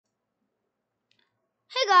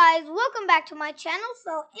Hey guys, welcome back to my channel.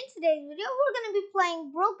 So in today's video, we're going to be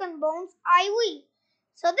playing Broken Bones IV.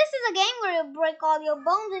 So this is a game where you break all your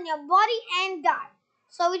bones in your body and die.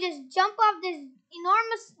 So we just jump off this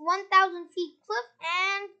enormous 1,000 feet cliff,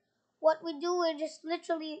 and what we do, we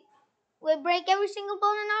break every single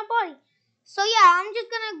bone in our body. So yeah, I'm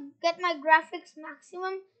just going to get my graphics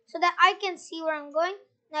maximum so that I can see where I'm going.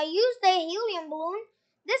 Now use the helium balloon.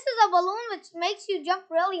 This is a balloon which makes you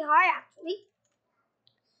jump really high actually.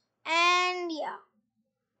 And yeah,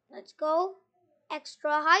 let's go.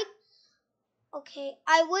 Extra height. Okay,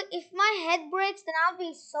 if my head breaks, then I'll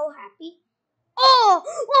be so happy. Oh,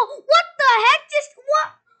 what the heck?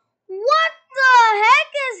 What the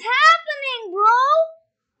heck is happening, bro?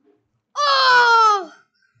 Oh,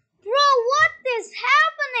 bro, what is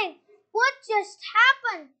happening? What just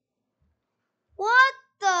happened? What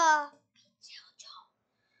the?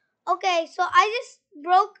 Okay, so I just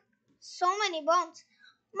broke so many bones.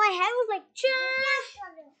 My head was like,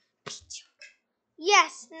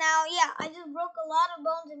 yes, now, yeah, I just broke a lot of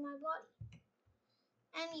bones in my body.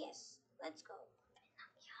 And yes, let's go.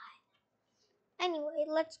 Anyway,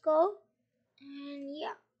 let's go. And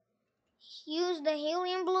yeah, use the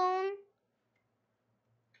helium balloon.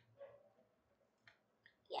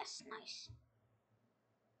 Yes, nice.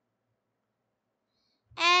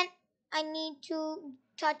 And I need to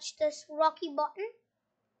touch this rocky button.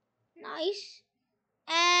 Nice.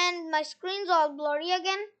 And my screen's all blurry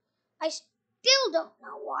again. I still don't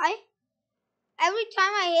know why. Every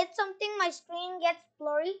time I hit something, my screen gets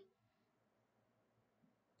blurry.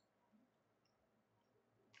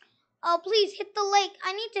 Oh, please hit the lake.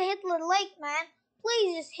 I need to hit the lake, man.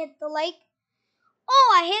 Please just hit the lake.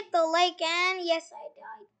 Oh, I hit the lake and yes, I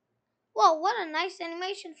died. Whoa, what a nice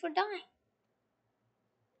animation for dying.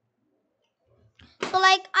 So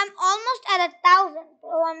like, I'm almost at 1,000.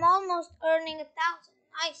 Bro, I'm almost earning 1,000.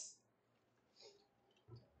 Nice.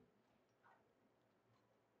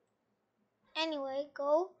 Anyway,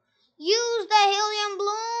 go. Use the helium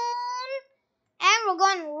balloon. And we're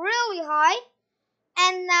going really high.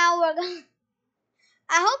 And now we're going.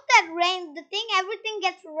 I hope that everything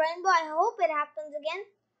gets rainbow. I hope it happens again.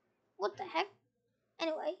 What the heck?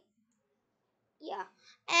 Anyway. Yeah.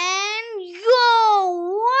 And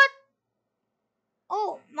yo, what?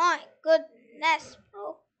 Oh my goodness,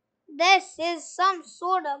 bro. This is some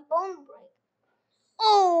sort of bone break.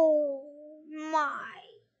 Oh my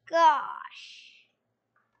gosh.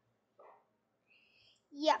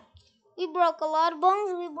 Yep. We broke a lot of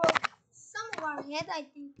bones. We broke some of our head, I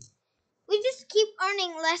think. We just keep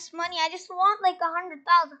earning less money. I just want like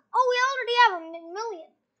 100,000. Oh, we already have a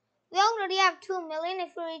million. We already have 2 million.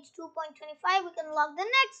 If we reach 2.25, we can unlock the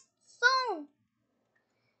next zone.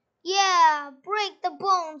 Yeah, break the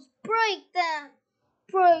bones. Break them.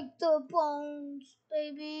 Break the bones,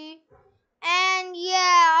 baby. And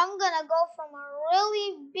yeah, I'm gonna go from a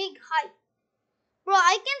really big height. Bro,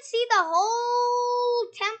 I can see the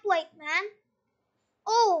whole template, man.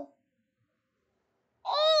 Oh.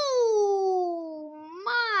 Oh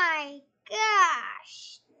my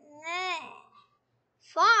gosh. Nah.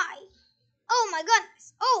 5. Oh my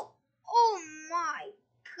goodness. Oh my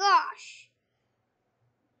gosh.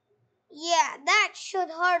 Yeah, that should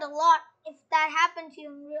hurt a lot if that happened to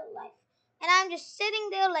you in real life. And I'm just sitting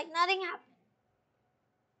there like nothing happened.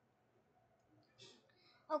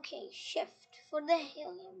 Okay, shift for the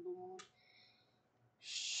helium balloon.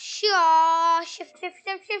 Shift. I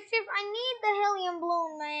need the helium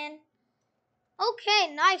balloon, man. Okay,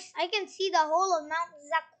 nice. I can see the whole of Mount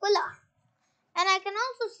Zaquilla. And I can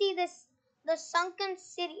also see the sunken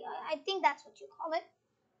city. I think that's what you call it.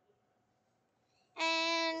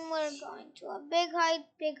 And we're going to a big height.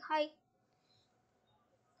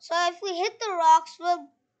 So if we hit the rocks, we'll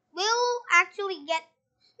actually get...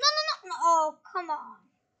 No. Oh, come on.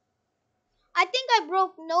 I think I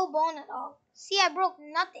broke no bone at all. See, I broke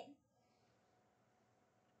nothing.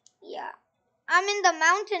 Yeah. I'm in the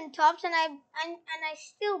mountain tops and I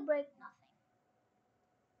still break nothing.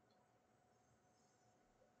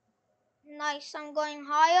 Nice. I'm going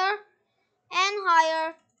higher and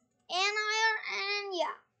higher and higher and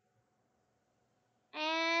yeah.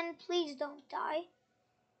 And please don't die.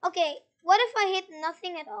 Okay, what if I hit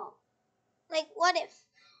nothing at all? Like, what if?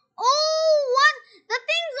 Oh, what? The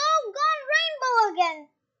thing's all gone rainbow again.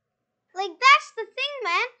 Like, that's the thing,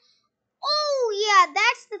 man. Oh, yeah,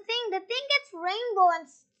 that's the thing. The thing gets rainbow and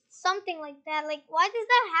something like that. Like, why does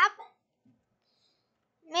that happen?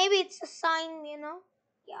 Maybe it's a sign, you know?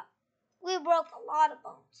 Yeah. We broke a lot of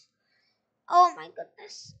bones. Oh, my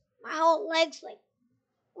goodness. My whole leg's like,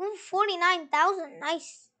 ooh, 49,000.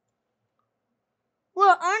 Nice.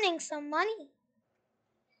 We're earning some money.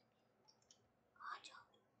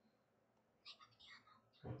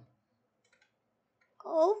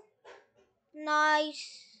 Go.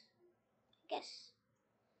 Nice. Guess.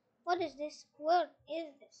 What is this? What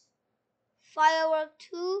is this? Firework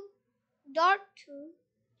 2, dart 2,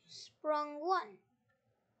 sprung 1.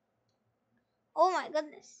 Oh my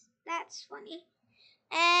goodness. That's funny.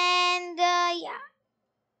 And yeah.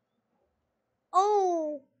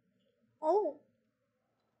 Oh. Oh.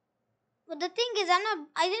 But the thing is,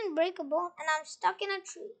 I didn't break a bone and I'm stuck in a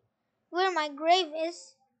tree. Where my grave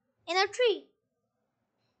is, in a tree.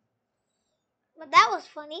 But that was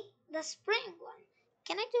funny. The spring one.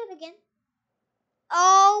 Can I do it again?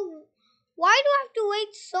 Oh, why do I have to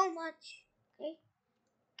wait so much? Okay.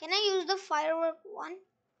 Can I use the firework one?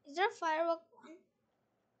 Is there a firework one?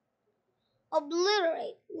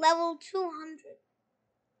 Obliterate. Level 200.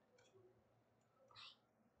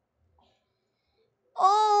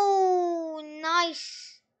 Oh,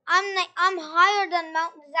 nice. I'm higher than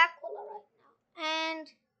Mount Zakula right now. And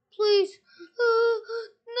please,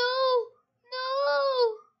 no,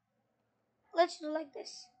 no. Let's do like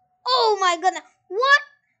this. Oh my goodness. What?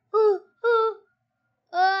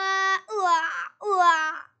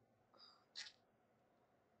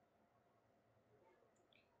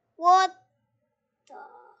 What the?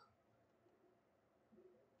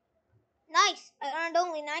 Nice. I earned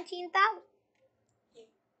only 19,000.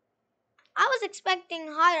 I was expecting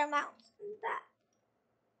higher amounts than that.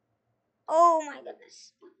 Oh my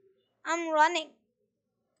goodness. I'm running.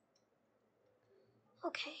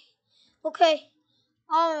 Okay. Okay.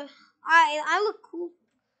 I look cool.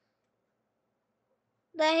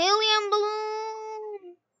 The helium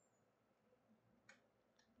balloon.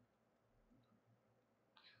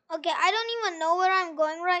 Okay, I don't even know where I'm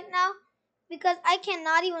going right now because I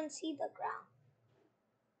cannot even see the ground.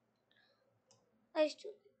 Let's do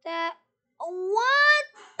that. What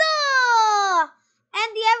the?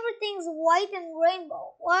 And everything's white and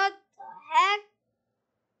rainbow. What the heck?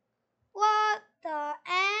 What the?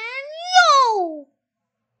 And yo!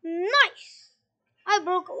 Nice! I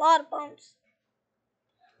broke a lot of bones.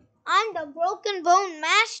 I'm the broken bone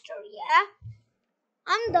master, yeah?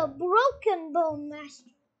 I'm the broken bone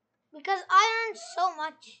master. Because I earned so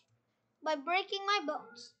much by breaking my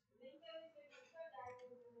bones.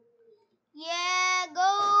 Yeah,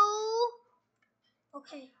 go!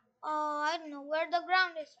 Okay, I don't know where the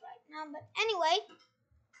ground is right now, but anyway.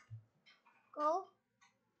 Go.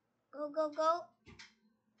 Go, go, go.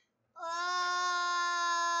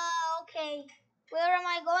 Okay. Where am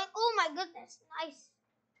I going? Oh my goodness, nice.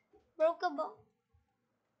 Broke a bone.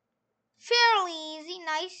 Fairly easy,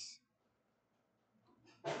 nice.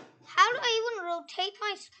 How do I even rotate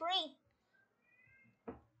my screen?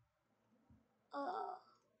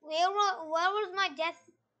 Where was my death?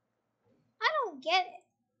 I don't get it.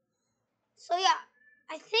 So yeah,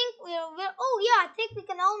 I think oh yeah, I think we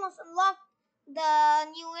can almost unlock the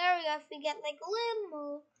new area if we get like a little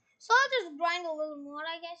more. So I'll just grind a little more,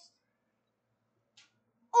 I guess.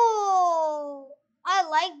 Oh, I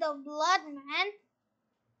like the blood, man.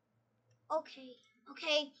 Okay,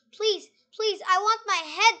 okay, please, I want my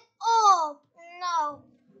head. Oh no,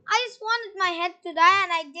 I just wanted my head to die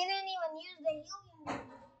and I didn't even use the helium.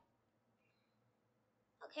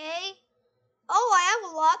 Okay. Oh, I have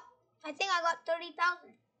a lot. I think I got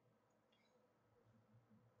 30,000.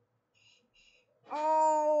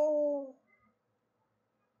 Oh.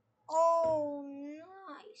 Oh,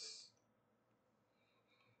 nice.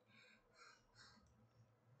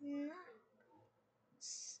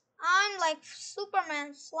 Nice. I'm like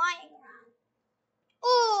Superman flying around.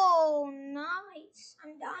 Oh, nice.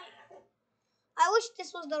 I'm dying. I wish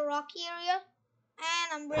this was the rocky area.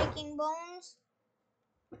 And I'm breaking bones.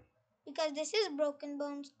 Because this is Broken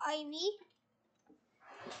Bones IV.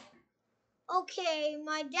 Okay,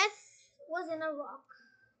 my death was in a rock.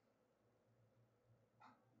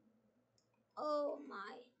 Oh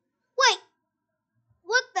my. Wait!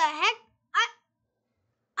 What the heck?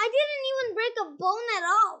 I didn't even break a bone at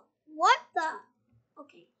all. What the?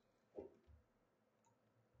 Okay.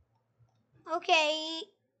 Okay.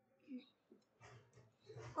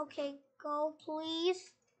 Okay, go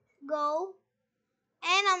please. Go.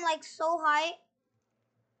 And I'm like so high.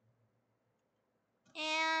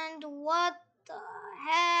 And what the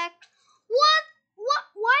heck? What?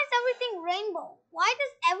 Why is everything rainbow? Why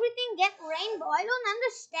does everything get rainbow? I don't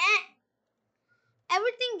understand.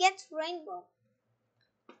 Everything gets rainbow.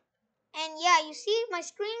 And yeah, you see my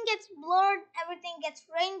screen gets blurred, everything gets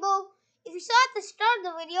rainbow. If you saw at the start of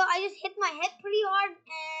the video, I just hit my head pretty hard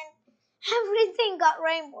and everything got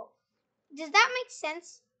rainbow. Does that make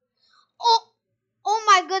sense? Oh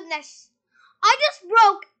my goodness. I just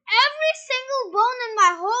broke every single bone in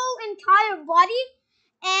my whole entire body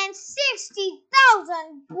and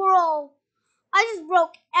 60,000, bro. I just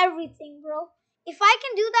broke everything, bro. If I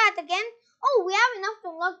can do that again, oh, we have enough to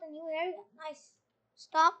unlock the new area. Nice.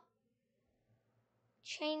 Stop.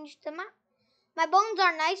 Change the map. My bones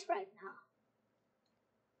are nice right now.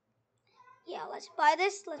 Yeah, let's buy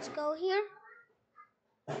this. Let's go here.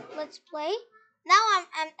 Let's play. Now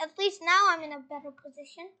I'm at least now I'm in a better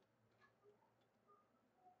position.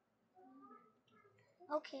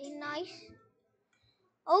 Okay, nice.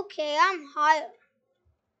 Okay, I'm higher.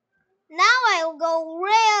 Now I'll go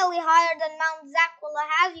really higher than Mount Zaquila,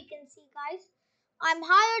 as you can see, guys. I'm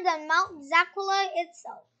higher than Mount Zaquila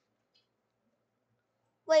itself.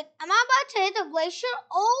 Wait, am I about to hit a glacier?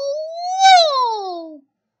 Oh!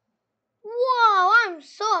 Wow, I'm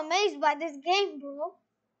so amazed by this game, bro.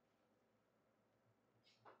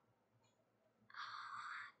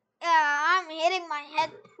 Yeah, I'm hitting my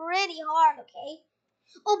head pretty hard, okay?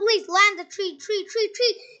 Oh, please land the tree.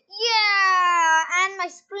 Yeah, and my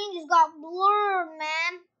screen just got blurred,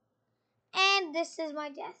 man. And this is my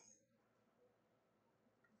death.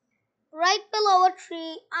 Right below a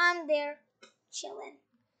tree, I'm there, chilling.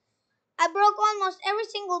 I broke almost every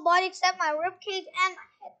single body except my ribcage and my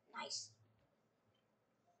head. Nice.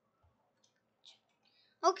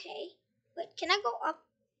 Okay. Wait, can I go up?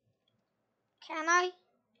 Can I?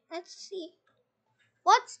 Let's see.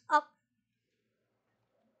 What's up?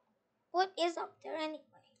 What is up there anyway?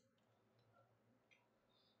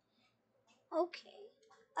 Okay.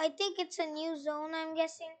 I think it's a new zone, I'm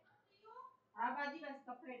guessing.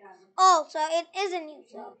 Oh, so it is a new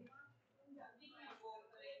zone.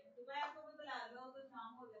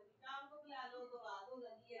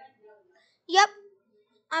 Yep.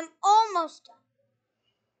 I'm almost done.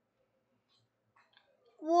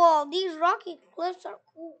 Whoa, these rocky cliffs are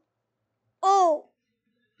cool. Oh,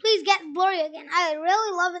 please get blurry again. I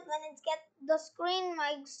really love it when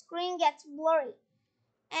my screen gets blurry.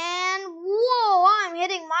 And whoa, I'm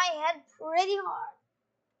hitting my head pretty hard.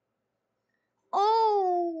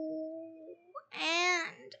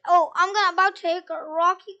 I'm about to hit a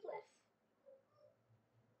rocky cliff.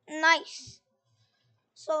 Nice.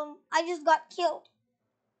 So I just got killed.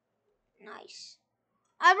 Nice.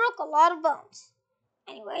 I broke a lot of bones.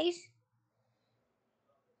 Anyways.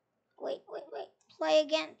 Wait. Play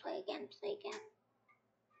again.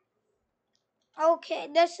 Okay,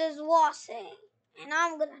 this is Wase. And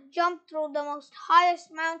I'm gonna jump through the most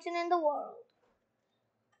highest mountain in the world.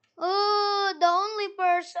 Oh, the only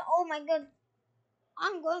person. Oh my god.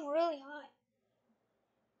 I'm going really high.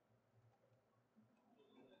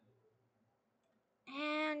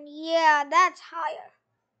 And yeah, that's higher.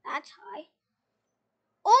 That's high.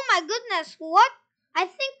 Oh my goodness, what? I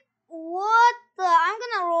think, I'm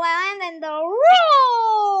gonna land in the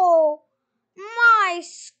row. My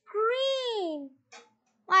screen.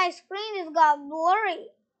 My screen has got blurry.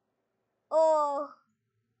 Oh,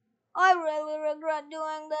 I really regret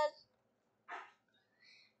doing this.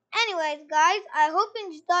 Anyways, guys, I hope you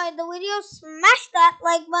enjoyed the video. Smash that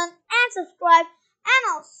like button and subscribe. And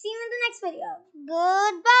I'll see you in the next video.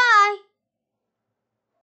 Goodbye.